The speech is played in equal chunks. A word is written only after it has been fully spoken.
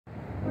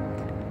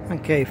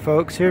Okay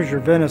folks, here's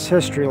your Venice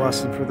history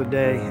lesson for the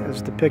day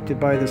as depicted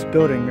by this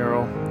building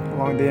mural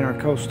along the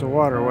intercoastal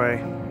waterway.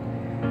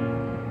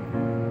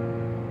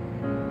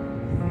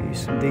 Give you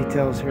some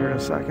details here in a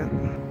second.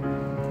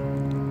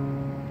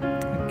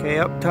 Okay,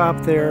 up top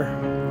there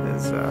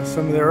is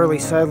some of the early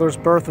settlers.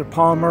 Bertha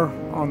Palmer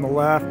on the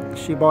left.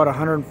 She bought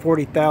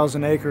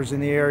 140,000 acres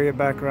in the area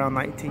back around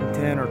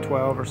 1910 or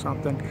 12 or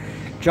something.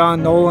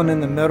 John Nolan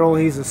in the middle,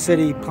 he's a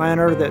city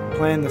planner that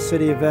planned the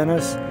city of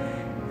Venice.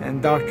 And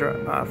Dr.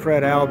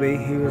 Fred Albee,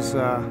 he was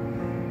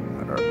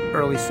an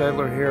early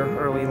settler here,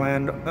 early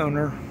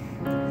landowner.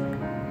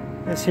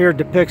 This here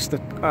depicts the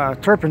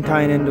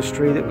turpentine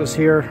industry that was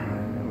here,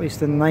 at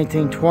least in the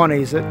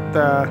 1920s.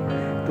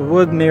 The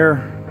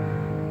Woodmere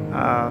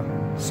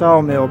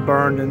sawmill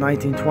burned in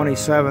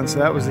 1927, so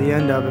that was the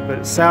end of it.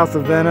 But south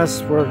of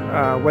Venice,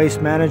 where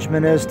waste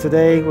management is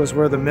today, was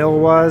where the mill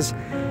was.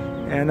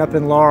 And up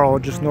in Laurel,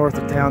 just north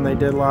of town, they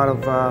did a lot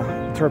of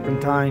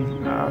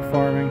turpentine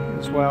farming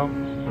as well.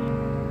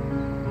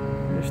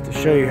 Just to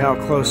show you how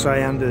close I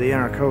am to the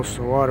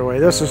intercoastal waterway.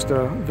 This is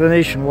the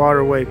Venetian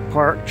Waterway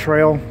Park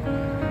Trail.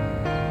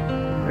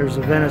 There's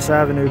the Venice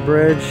Avenue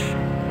Bridge.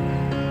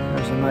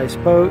 There's a nice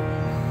boat.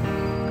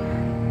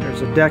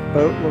 There's a deck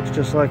boat, looks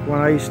just like one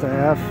I used to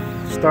have.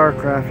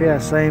 Starcraft, yeah,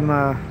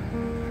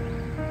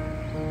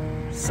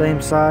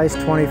 same size,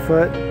 20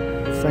 foot,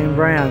 same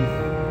brand.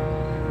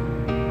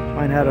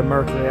 Mine had a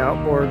Mercury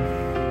outboard.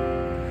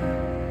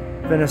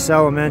 Venice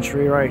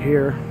Elementary right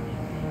here.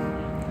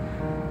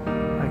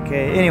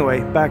 Okay,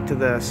 anyway, back to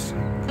this.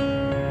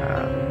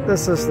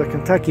 This is the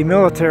Kentucky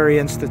Military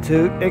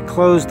Institute. It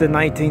closed in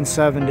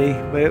 1970,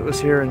 but it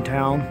was here in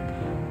town.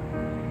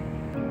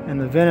 And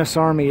the Venice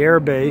Army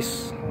Air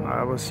Base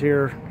was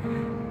here,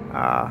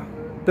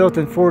 built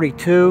in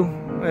 '42.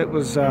 It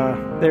was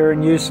there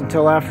in use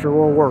until after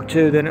World War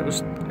II. Then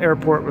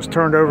airport was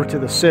turned over to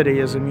the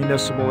city as a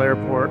municipal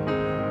airport.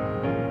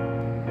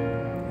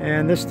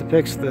 And this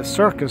depicts the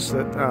circus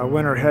that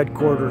winter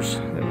headquarters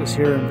that was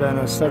here in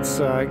Venice. That's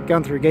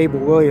Gunther Gable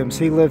Williams.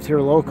 He lived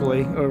here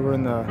locally over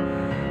in the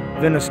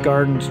Venice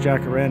Gardens,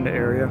 Jacaranda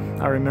area.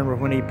 I remember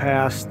when he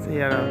passed, he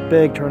had a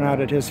big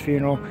turnout at his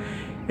funeral.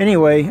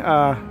 Anyway,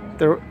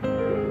 the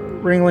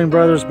Ringling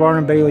Brothers Barnum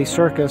and Bailey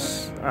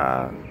Circus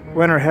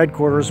winter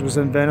headquarters was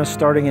in Venice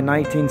starting in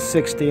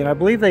 1960, and I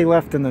believe they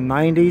left in the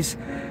 90s.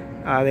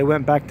 They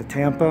went back to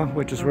Tampa,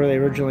 which is where they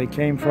originally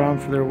came from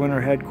for their winter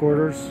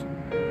headquarters.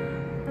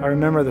 I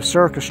remember the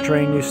circus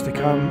train used to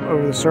come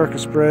over the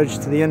circus bridge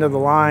to the end of the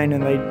line,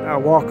 and they'd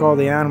walk all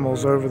the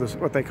animals over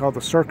what they call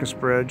the circus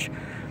bridge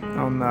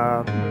on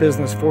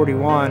Business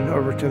 41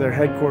 over to their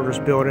headquarters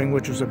building,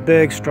 which was a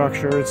big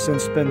structure. It's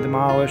since been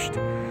demolished.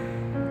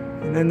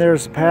 And then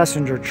there's the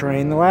passenger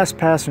train. The last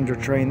passenger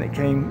train that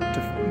came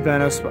to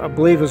Venice, I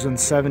believe, was in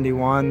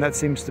 '71. That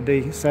seems to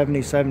be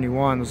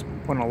 71 was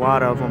when a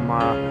lot of them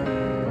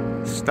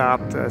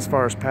stopped as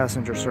far as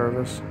passenger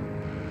service.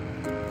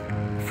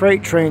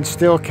 Freight trains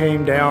still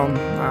came down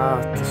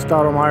to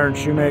Stottlemyre and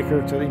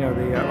Shoemaker,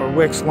 to or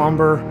Wicks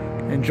Lumber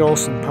and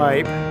Jolson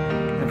Pipe,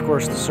 and of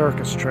course the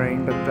circus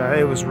train. But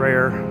it was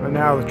rare. But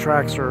now the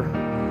tracks are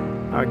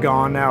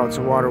gone. Now it's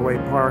a waterway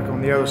park on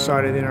the other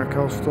side of the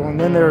intercoastal. And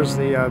then there's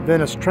the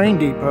Venice Train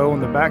Depot on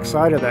the back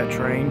side of that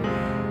train.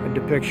 A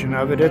depiction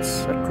of it.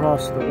 It's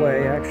across the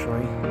way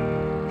actually.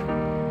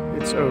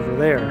 It's over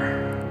there.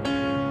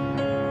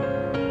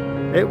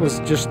 It was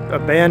just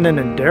abandoned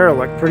and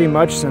derelict pretty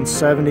much since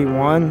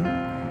 '71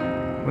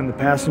 when the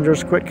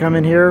passengers quit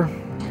coming here,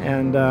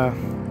 and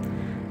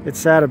it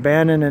sat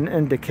abandoned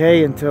and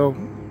decay until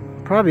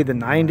probably the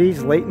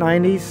 90s, late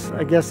 90s,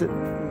 I guess,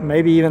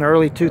 maybe even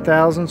early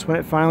 2000s when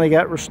it finally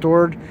got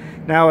restored.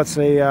 Now it's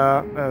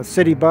a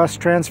city bus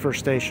transfer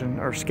station,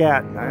 or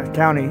SCAT,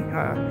 county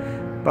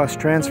bus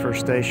transfer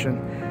station,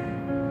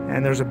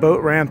 and there's a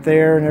boat ramp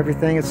there and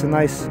everything. It's a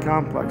nice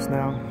complex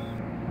now.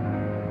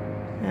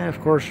 And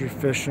of course your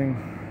fishing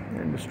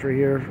industry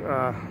here,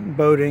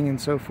 boating and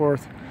so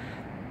forth.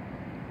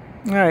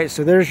 Alright,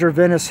 so there's your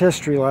Venice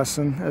history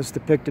lesson as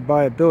depicted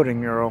by a building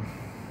mural.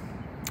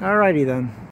 Alrighty then.